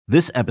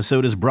This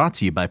episode is brought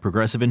to you by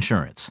Progressive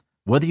Insurance.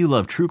 Whether you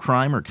love true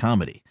crime or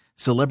comedy,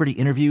 celebrity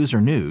interviews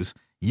or news,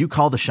 you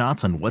call the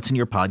shots on what's in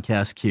your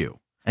podcast queue.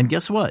 And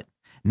guess what?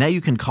 Now you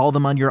can call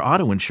them on your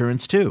auto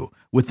insurance too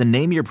with the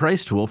Name Your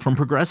Price tool from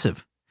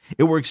Progressive.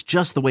 It works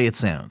just the way it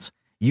sounds.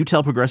 You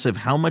tell Progressive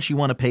how much you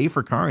want to pay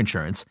for car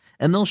insurance,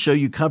 and they'll show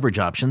you coverage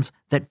options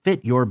that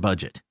fit your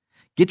budget.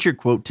 Get your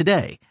quote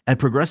today at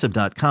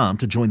Progressive.com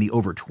to join the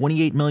over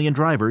 28 million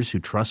drivers who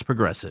trust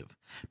Progressive.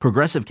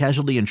 Progressive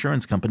Casualty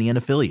Insurance Company and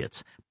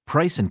Affiliates.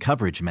 Price and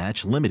coverage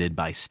match limited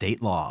by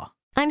state law.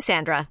 I'm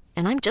Sandra,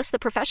 and I'm just the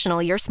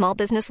professional your small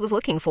business was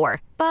looking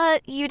for.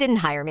 But you didn't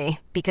hire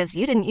me because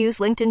you didn't use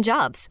LinkedIn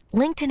Jobs.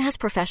 LinkedIn has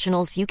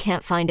professionals you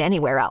can't find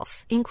anywhere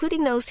else,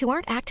 including those who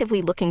aren't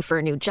actively looking for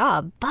a new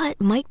job, but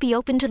might be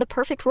open to the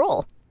perfect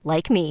role,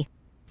 like me.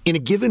 In a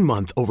given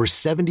month, over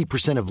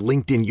 70% of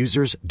LinkedIn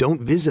users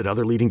don't visit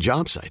other leading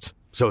job sites.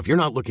 So if you're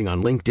not looking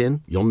on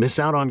LinkedIn, you'll miss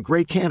out on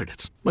great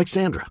candidates like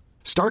Sandra.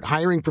 Start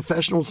hiring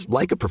professionals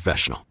like a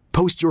professional.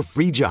 Post your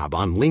free job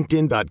on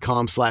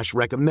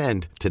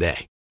linkedin.com/recommend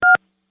today.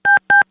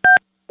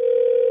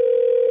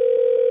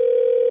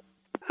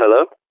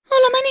 Hello?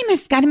 Hola, my name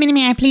is Scott.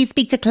 May I please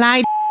speak to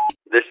Clyde?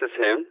 This is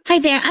him. Hi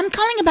there. I'm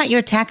calling about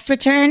your tax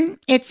return.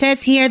 It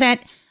says here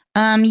that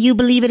you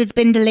believe it has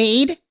been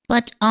delayed,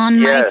 but on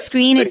my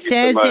screen it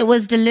says it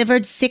was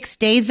delivered 6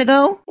 days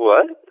ago.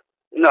 What?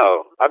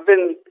 No, I've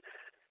been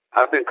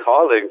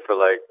calling for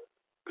like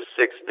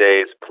 6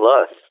 days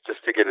plus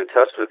just to get in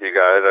touch with you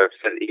guys. I've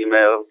sent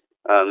emails.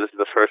 This is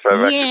the first I've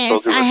actually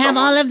spoken with I have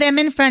someone. all of them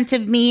in front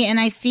of me, and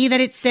I see that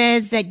it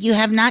says that you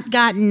have not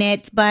gotten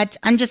it, but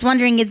I'm just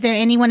wondering, is there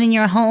anyone in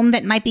your home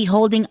that might be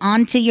holding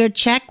on to your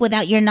check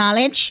without your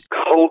knowledge?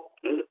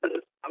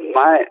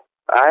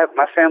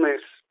 My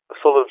family's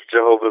full of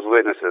Jehovah's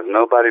Witnesses.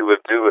 Nobody would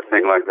do a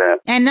thing like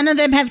that. And none of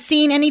them have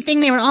seen anything?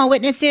 They were all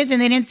witnesses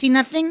and they didn't see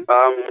nothing?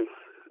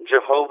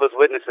 Jehovah's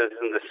Witnesses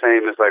isn't the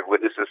same as like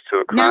witnesses to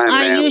a crime. Now,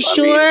 are you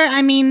sure?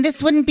 I mean,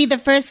 this wouldn't be the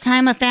first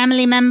time a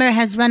family member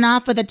has run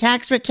off with a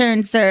tax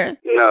return, sir.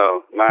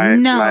 No. My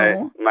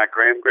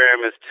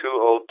grand is too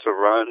old to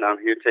run. I'm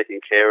here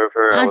taking care of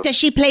her. Does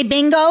she play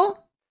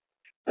bingo?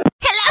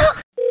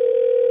 Hello?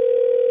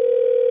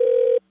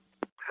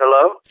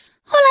 Hello?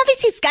 Hola,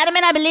 this is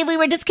Scottiman. I believe we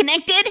were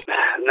disconnected.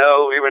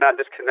 No, we were not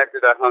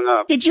disconnected. I hung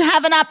up. Did you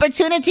have an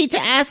opportunity to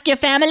ask your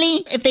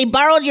family if they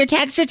borrowed your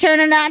tax return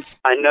or not?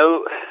 I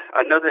know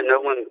that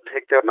no one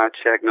picked up my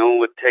check. No one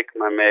would take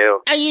my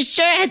mail. Are you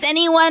sure? Has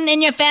anyone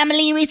in your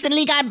family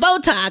recently got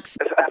Botox?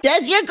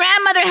 Does your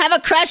grandmother have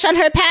a crush on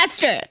her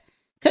pastor?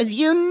 Because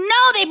you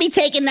know they be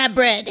taking that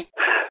bread.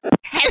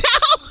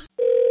 Hello?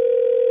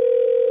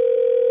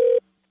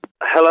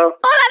 Hello?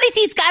 Hola, this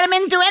is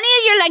Scottiman. Do any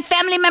of your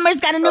family members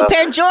got a new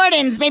pair of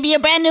Jordans? Maybe a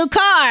brand new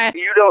car?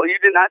 You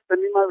did not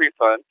send me my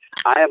refund.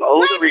 I am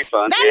owed a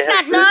refund.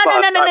 That's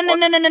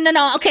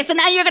no. Okay, so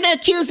now you're going to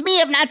accuse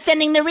me of not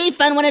sending the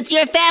refund when it's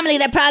your family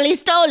that probably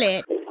stole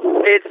it.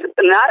 It's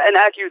not an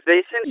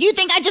accusation. You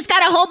think I just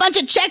got a whole bunch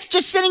of checks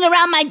just sitting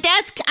around my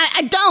desk?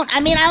 I don't. I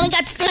mean, I only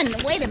got...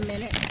 Wait a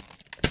minute.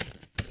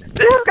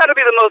 This has got to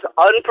be the most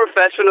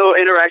unprofessional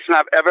interaction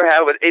I've ever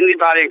had with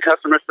anybody in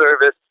customer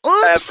service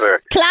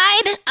ever.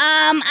 Clyde,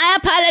 I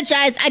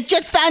apologize. I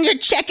just found your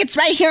check. It's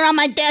right here on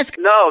my desk.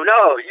 No.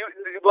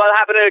 What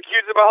happened to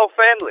accusing my whole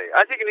family?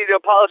 I think you need to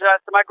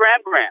apologize to my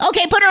grand.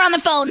 Okay, put her on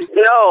the phone.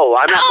 No,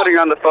 I'm not putting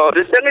her on the phone.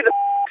 Just send me the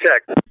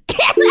check.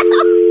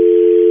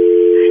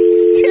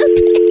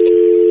 Stupid.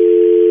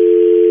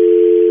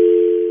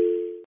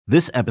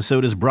 This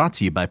episode is brought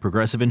to you by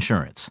Progressive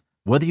Insurance.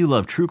 Whether you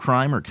love true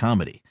crime or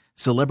comedy,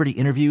 celebrity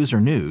interviews or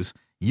news,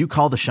 you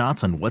call the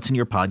shots on what's in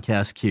your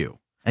podcast queue.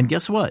 And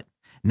guess what?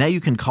 Now you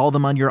can call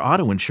them on your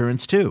auto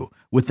insurance too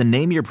with the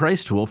Name Your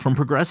Price tool from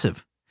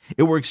Progressive.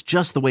 It works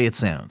just the way it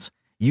sounds.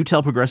 You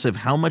tell Progressive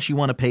how much you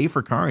want to pay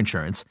for car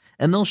insurance,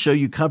 and they'll show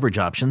you coverage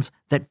options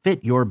that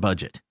fit your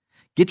budget.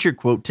 Get your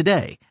quote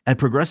today at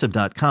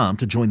Progressive.com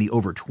to join the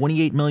over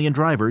 28 million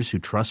drivers who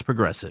trust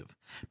Progressive.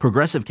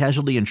 Progressive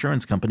Casualty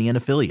Insurance Company and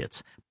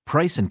Affiliates.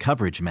 Price and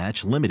coverage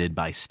match limited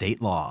by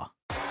state law.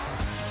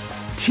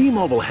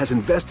 T-Mobile has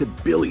invested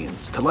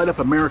billions to light up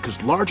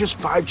America's largest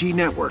 5G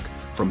network,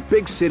 from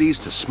big cities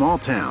to small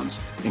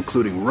towns,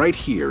 including right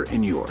here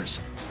in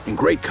yours. And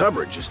great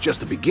coverage is just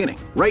the beginning.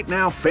 Right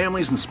now,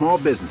 families and small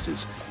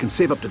businesses can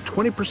save up to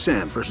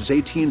 20% versus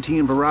AT&T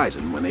and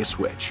Verizon when they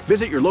switch.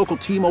 Visit your local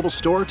T-Mobile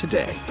store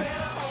today.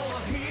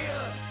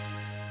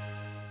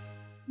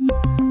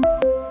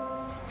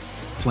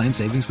 Plan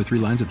savings with 3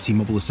 lines of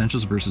T-Mobile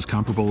Essentials versus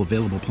comparable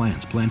available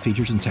plans. Plan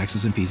features and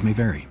taxes and fees may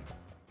vary.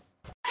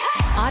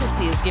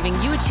 Odyssey is giving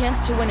you a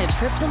chance to win a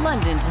trip to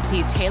London to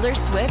see Taylor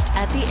Swift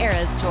at the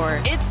Eras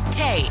Tour. It's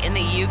Tay in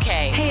the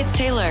UK. Hey, it's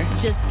Taylor.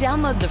 Just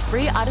download the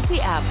free Odyssey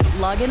app,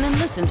 log in and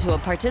listen to a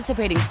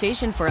participating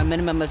station for a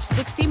minimum of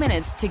 60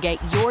 minutes to get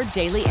your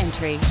daily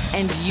entry.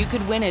 And you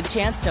could win a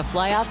chance to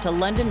fly off to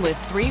London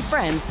with 3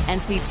 friends and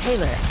see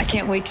Taylor. I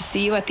can't wait to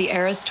see you at the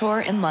Eras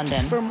Tour in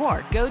London. For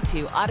more, go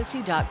to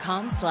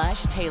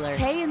odyssey.com/Taylor.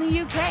 Tay in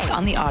the UK. It's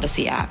on the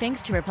Odyssey app.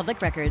 Thanks to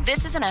Republic Records.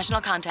 This is a national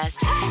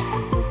contest.